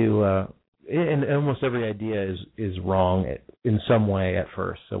 And almost every idea is wrong in some way at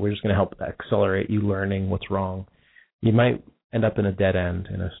first. So we're just going to help accelerate you learning what's wrong. You might end up in a dead end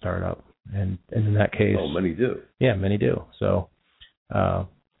in a startup, and in that case, many do. Yeah, many do. So,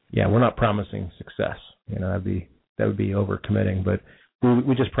 we're not promising success. That would be overcommitting, but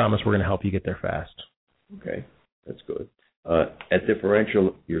we just promise we're going to help you get there fast. Okay, that's good. At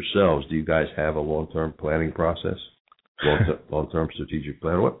Differential yourselves, do you guys have a long-term planning process? Long-term strategic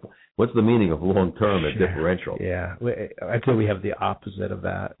plan? What's the meaning of long-term at Differential? Yeah, I'd say we have the opposite of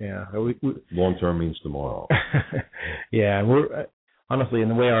that. Yeah, long-term means tomorrow. Yeah, we're honestly, in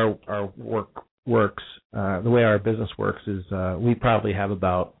the way our work works, the way our business works is we probably have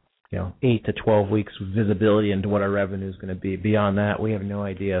about 8 to 12 weeks of visibility into what our revenue is going to be. Beyond that, we have no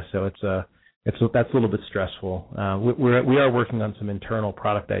idea. So that's a little bit stressful. We are working on some internal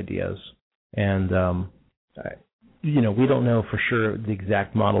product ideas, and we don't know for sure the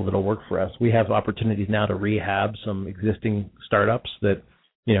exact model that'll work for us. We have opportunities now to rehab some existing startups that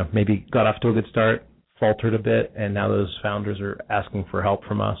maybe got off to a good start, faltered a bit, and now those founders are asking for help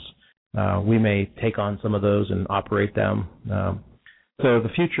from us. We may take on some of those and operate them. So the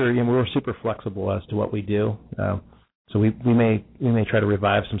future, we're super flexible as to what we do. So we may try to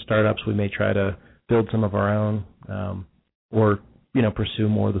revive some startups. We may try to build some of our own, or pursue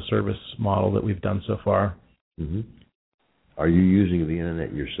more of the service model that we've done so far. Mm-hmm. Are you using the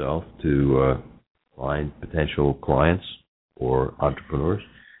internet yourself to find potential clients or entrepreneurs?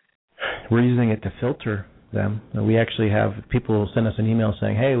 We're using it to filter them. We actually have people send us an email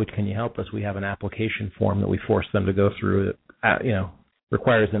saying, "Hey, can you help us?" We have an application form that we force them to go through that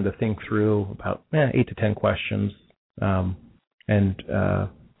requires them to think through about 8 to 10 questions. But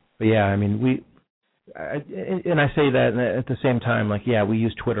yeah, I mean, I say that, and at the same time, we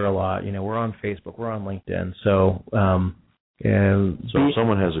use Twitter a lot. We're on Facebook, we're on LinkedIn. So, so if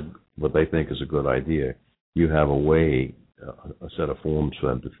someone has what they think is a good idea, you have a way, a set of forms for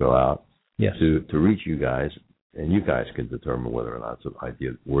them to fill out. Yes. To reach you guys, and you guys can determine whether or not it's an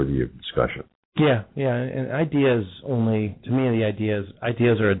idea worthy of discussion. Yeah, and ideas only, to me, the ideas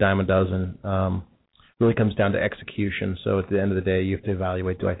are a dime a dozen. Really comes down to execution. So at the end of the day, you have to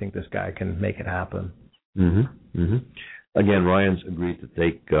evaluate, do I think this guy can make it happen? Mm-hmm. Mm-hmm. Again, Ryan's agreed to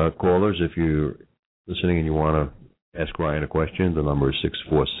take callers. If you're listening and you want to ask Ryan a question, the number is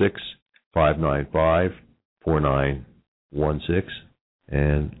 646-595-4916.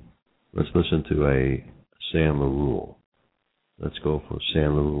 And let's listen to a Sandler rule. Let's go for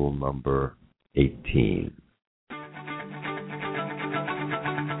Sandler rule number 18.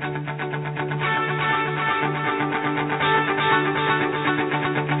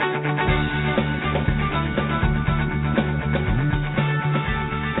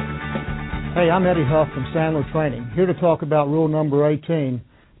 Hey, I'm Eddie Huff from Sandler Training, here to talk about rule number 18,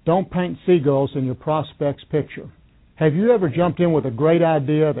 don't paint seagulls in your prospect's picture. Have you ever jumped in with a great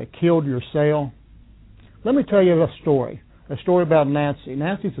idea that killed your sale? Let me tell you a story about Nancy.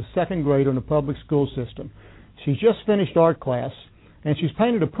 Nancy's a second grader in the public school system. She's just finished art class, and she's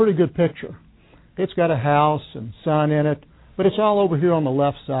painted a pretty good picture. It's got a house and sun in it, but it's all over here on the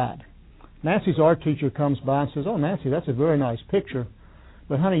left side. Nancy's art teacher comes by and says, "Oh, Nancy, that's a very nice picture.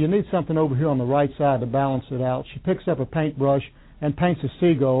 But, honey, you need something over here on the right side to balance it out." She picks up a paintbrush and paints a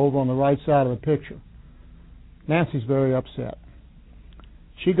seagull over on the right side of the picture. Nancy's very upset.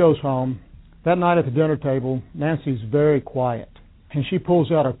 She goes home. That night at the dinner table, Nancy's very quiet, and she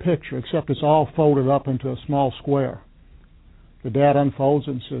pulls out her picture, except it's all folded up into a small square. The dad unfolds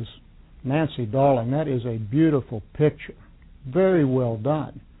it and says, "Nancy, darling, that is a beautiful picture. Very well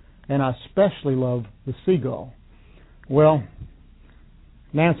done. And I especially love the seagull." Well,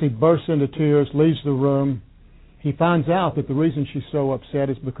 Nancy bursts into tears, leaves the room. He finds out that the reason she's so upset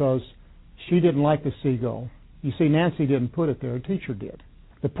is because she didn't like the seagull. You see, Nancy didn't put it there. Her teacher did.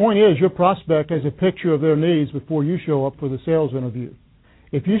 The point is, your prospect has a picture of their needs before you show up for the sales interview.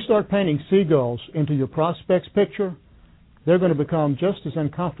 If you start painting seagulls into your prospect's picture, they're going to become just as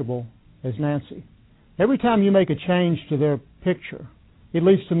uncomfortable as Nancy. Every time you make a change to their picture, it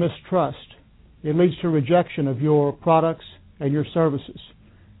leads to mistrust. It leads to rejection of your products and your services.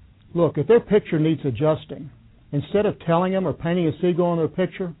 Look, if their picture needs adjusting, instead of telling them or painting a seagull in their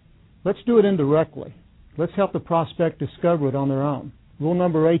picture, let's do it indirectly. Let's help the prospect discover it on their own. Rule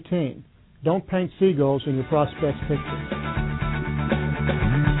number 18, don't paint seagulls in your prospect's picture.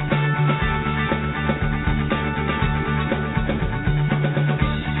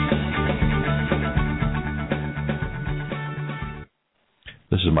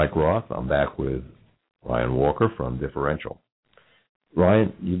 This is Mike Roth. I'm back with Ryan Walker from Differential.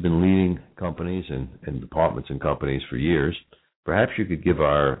 Ryan, you've been leading companies and departments and companies for years. Perhaps you could give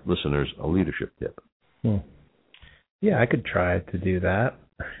our listeners a leadership tip. Yeah, I could try to do that.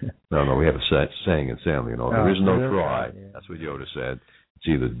 No, we have a saying in Stanley, there is no try. Yeah. That's what Yoda said. It's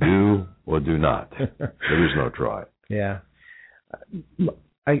either do or do not. There is no try. Yeah.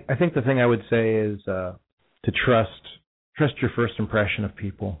 I think the thing I would say is to trust your first impression of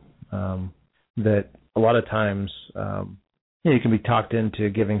people. That a lot of times you can be talked into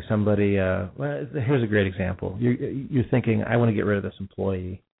giving somebody. Here's a great example. You're thinking, I want to get rid of this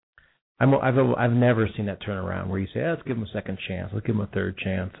employee. I've never seen that turn around where you say, let's give them a second chance, let's give them a third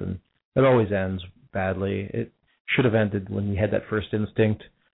chance, and it always ends badly. It should have ended when you had that first instinct.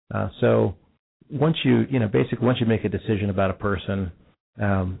 So once you make a decision about a person,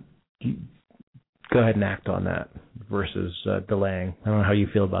 you go ahead and act on that versus delaying. I don't know how you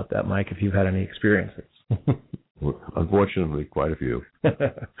feel about that, Mike, if you've had any experiences. Unfortunately, quite a few.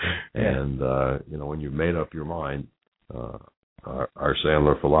 And when you've made up your mind. Our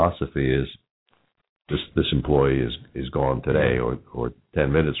Sandler philosophy is this employee is gone today or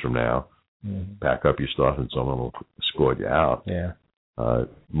 10 minutes from now. Mm-hmm. Pack up your stuff and someone will escort you out. Yeah.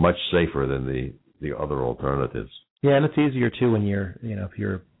 Much safer than the other alternatives. Yeah, and it's easier too when you're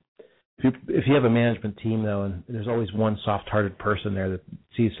if you have a management team though, and there's always one soft-hearted person there that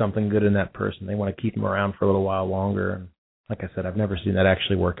sees something good in that person. They want to keep them around for a little while longer. And like I said, I've never seen that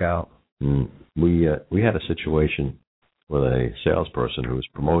actually work out. We had a situation with a salesperson who was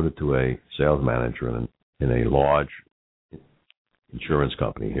promoted to a sales manager in a large insurance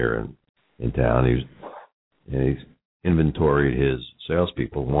company here in town. He inventoried his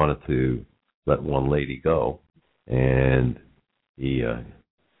salespeople, wanted to let one lady go, and he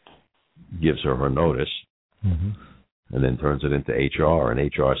gives her notice, and then turns it into HR. And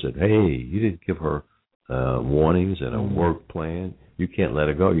HR said, "Hey, you didn't give her warnings and a work plan. You can't let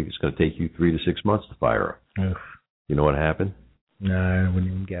her go. It's going to take you 3 to 6 months to fire her." Oof. You know what happened? No, I wouldn't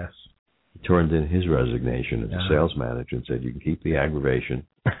even guess. He turned in his resignation as a sales manager and said, "You can keep the aggravation.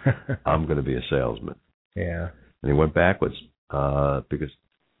 I'm going to be a salesman." Yeah. And he went backwards because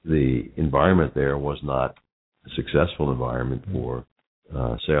the environment there was not a successful environment for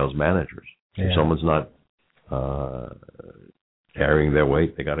sales managers. Yeah. If someone's not carrying their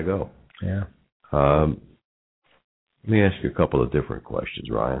weight, they got to go. Yeah. Let me ask you a couple of different questions,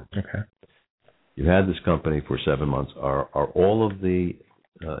 Ryan. Okay. You had this company for 7 months. Are all of the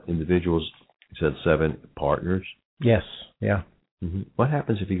individuals, you said 7 partners? Yes. Yeah. Mm-hmm. What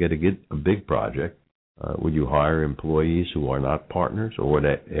happens if you get a big project? Would you hire employees who are not partners, or would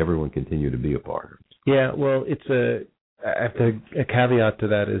everyone continue to be a partner? Yeah. Well, a caveat to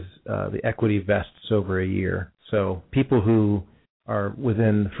that is the equity vests over a year. So people who are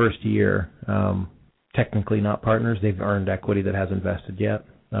within the first year, technically not partners, they've earned equity that hasn't vested yet.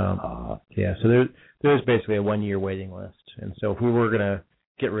 Yeah, so there's basically a 1-year waiting list, and so if we were going to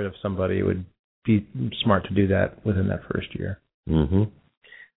get rid of somebody, it would be smart to do that within that first year. Mm-hmm.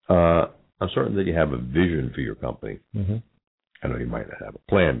 I'm certain that you have a vision for your company. Mm-hmm. I know you might not have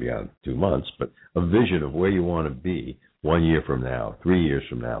a plan beyond 2 months, but a vision of where you want to be 1 year from now, 3 years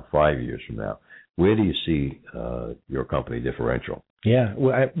from now, 5 years from now. Where do you see your company Differential? Yeah,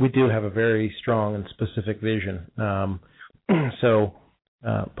 we do have a very strong and specific vision. So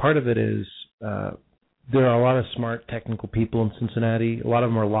part of it is there are a lot of smart technical people in Cincinnati. A lot of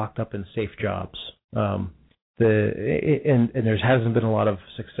them are locked up in safe jobs. And there hasn't been a lot of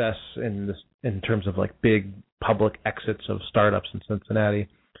success in terms of like big public exits of startups in Cincinnati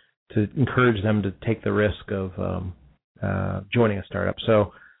to encourage them to take the risk of joining a startup.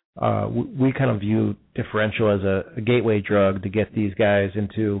 So we kind of view Differential as a gateway drug to get these guys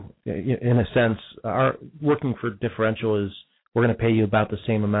into, in a sense, our working for Differential is we're going to pay you about the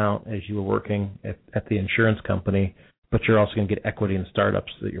same amount as you were working at the insurance company, but you're also going to get equity in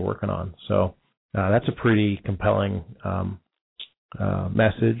startups that you're working on. So that's a pretty compelling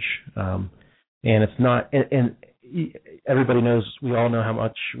message. And it's not, and everybody knows, we all know how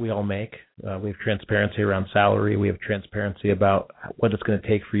much we all make. We have transparency around salary. We have transparency about what it's going to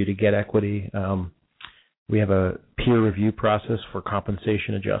take for you to get equity. We have a peer review process for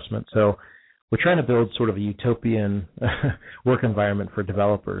compensation adjustment. So we're trying to build sort of a utopian work environment for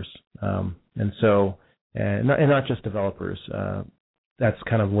developers. And not just developers. That's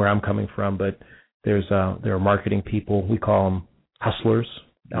kind of where I'm coming from, but there are marketing people, we call them hustlers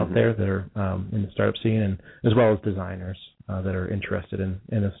out there that are in the startup scene, and as well as designers that are interested in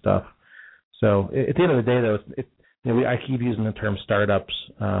this stuff. So at the end of the day, though, I keep using the term startups.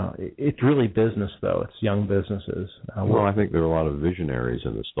 It's really business, though. It's young businesses. Well, I think there are a lot of visionaries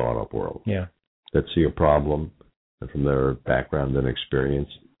in the startup world. Yeah. That see a problem, and from their background and experience,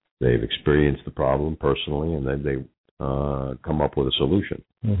 they've experienced the problem personally, and then they come up with a solution.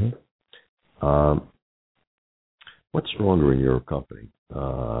 Mm-hmm. What's stronger in your company?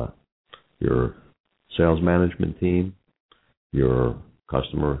 Your sales management team, your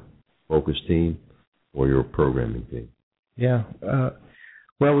customer-focused team, or your programming team? Yeah.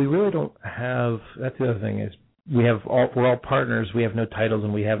 Well, we really don't have. That's the other thing is we're all partners. We have no titles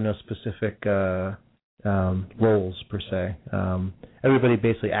and we have no specific roles per se. Everybody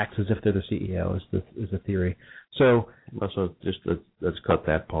basically acts as if they're the CEO. Is the theory. So just let's cut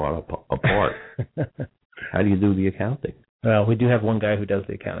that part apart. How do you do the accounting? Well, we do have one guy who does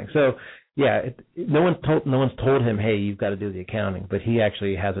the accounting. So yeah, no one's told him, hey, you've got to do the accounting, but he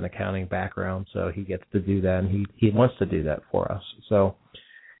actually has an accounting background, so he gets to do that, and he wants to do that for us. So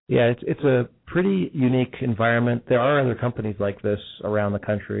yeah, it's a pretty unique environment. There are other companies like this around the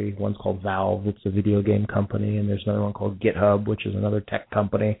country. One's called Valve, it's a video game company, and there's another one called GitHub, which is another tech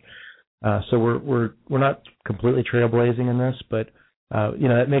company. So we're not completely trailblazing in this, but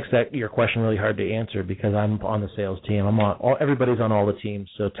that makes your question really hard to answer because I'm on the sales team. Everybody's on all the teams,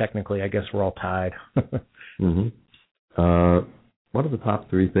 so technically, I guess we're all tied. Mm-hmm. What are the top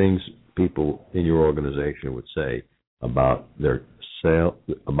 3 things people in your organization would say about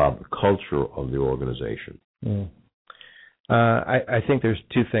about the culture of the organization? I think there's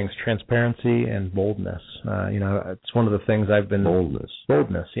 2 things: transparency and boldness. It's one of the things I've been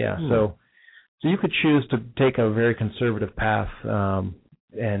boldness, yeah. So you could choose to take a very conservative path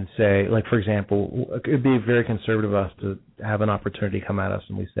and say, like, for example, it would be very conservative of us to have an opportunity come at us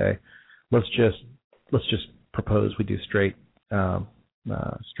and we say, let's just propose we do straight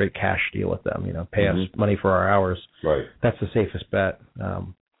cash deal with them. Pay us money for our hours. Right. That's the safest bet.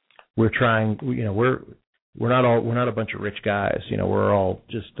 We're trying. We're not a bunch of rich guys. We're all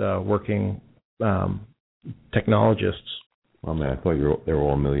just working technologists. Oh man, I thought they were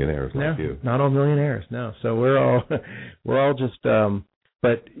all millionaires like you. Not all millionaires, no. So we're all just,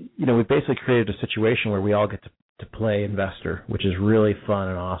 but we basically created a situation where we all get to play investor, which is really fun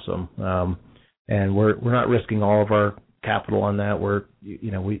and awesome. And we're not risking all of our capital on that.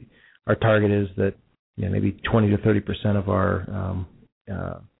 Our target is that maybe 20 to 30% of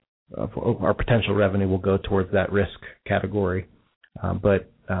our potential revenue will go towards that risk category,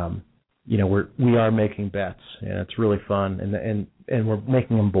 but we are making bets, and it's really fun, and we're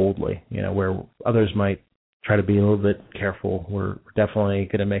making them boldly. Where others might try to be a little bit careful, we're definitely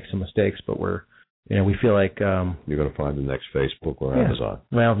going to make some mistakes, but we feel like you're going to find the next Facebook or Amazon.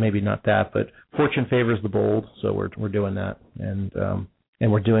 Well, maybe not that, but fortune favors the bold, so we're doing that, and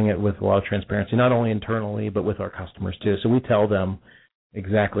we're doing it with a lot of transparency, not only internally but with our customers too. So we tell them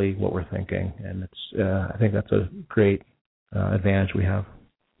exactly what we're thinking, and I think that's a great advantage we have.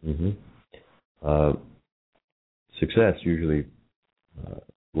 Mm-hmm. Success usually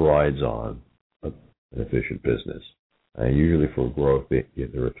rides on an efficient business. And usually for growth,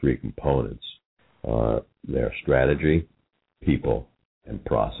 there are 3 components. There are strategy, people, and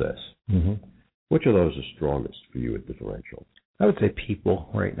process. Mm-hmm. Which of those is strongest for you at Differential? I would say people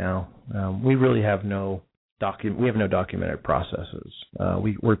right now. We really have no documented processes.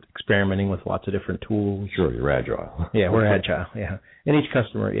 We're experimenting with lots of different tools. Sure, you're agile. Yeah, we're agile, yeah. And each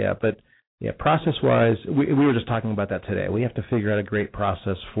customer, yeah. But, yeah, process-wise, we were just talking about that today. We have to figure out a great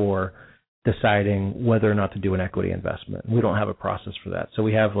process for deciding whether or not to do an equity investment. We don't have a process for that. So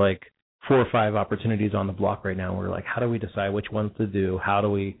we have, 4 or 5 opportunities on the block right now. And we're like, how do we decide which ones to do? How do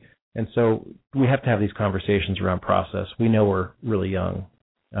we... And so we have to have these conversations around process. We know we're really young.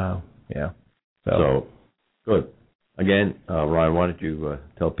 Yeah. So good. Again, Ryan, why don't you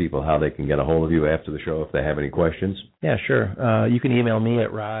tell people how they can get a hold of you after the show if they have any questions? Yeah, sure. You can email me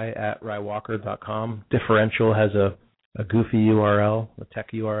at rye@rywalker.com. Differential has a goofy URL, a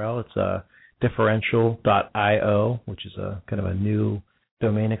tech URL. It's differential.io, which is a kind of a new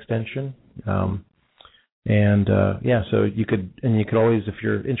domain extension. So you could always, if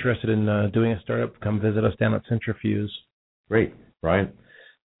you're interested in doing a startup, come visit us down at Centrifuge. Great, Ryan.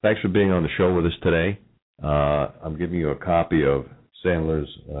 Thanks for being on the show with us today. I'm giving you a copy of Sandler's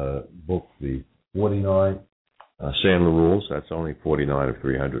book, The 49 Sandler Rules. That's only 49 of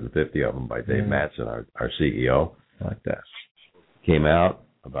 350 of them by Dave Mattson, our CEO. I like that. Came out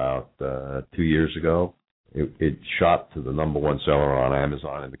about 2 years ago. It shot to the #1 seller on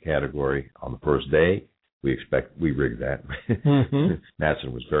Amazon in the category on the first day. We rigged that. Mm-hmm.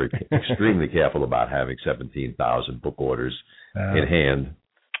 Mattson was extremely careful about having 17,000 book orders in hand,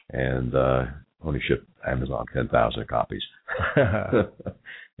 and only shipped Amazon 10,000 copies.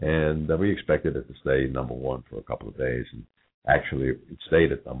 And we expected it to stay number one for a couple of days. And actually, it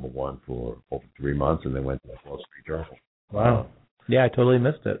stayed at number one for over 3 months, and then went to the Wall Street Journal. Wow. Yeah, I totally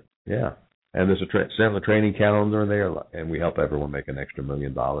missed it. Yeah. And there's a Sandler training calendar there, and we help everyone make an extra $1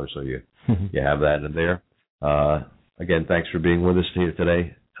 million, so you have that in there. Again, thanks for being with us here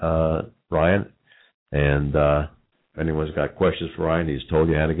today, Ryan. And if anyone's got questions for Ryan, he's told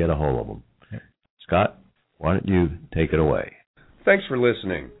you how to get a hold of him. Scott, why don't you take it away? Thanks for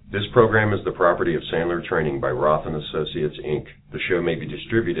listening. This program is the property of Sandler Training by Roth & Associates, Inc. The show may be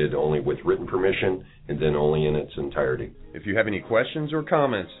distributed only with written permission and then only in its entirety. If you have any questions or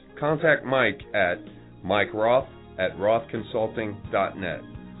comments, contact Mike at mikeroth@rothconsulting.net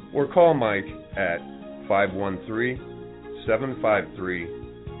or call Mike at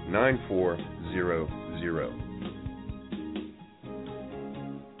 513-753-9400.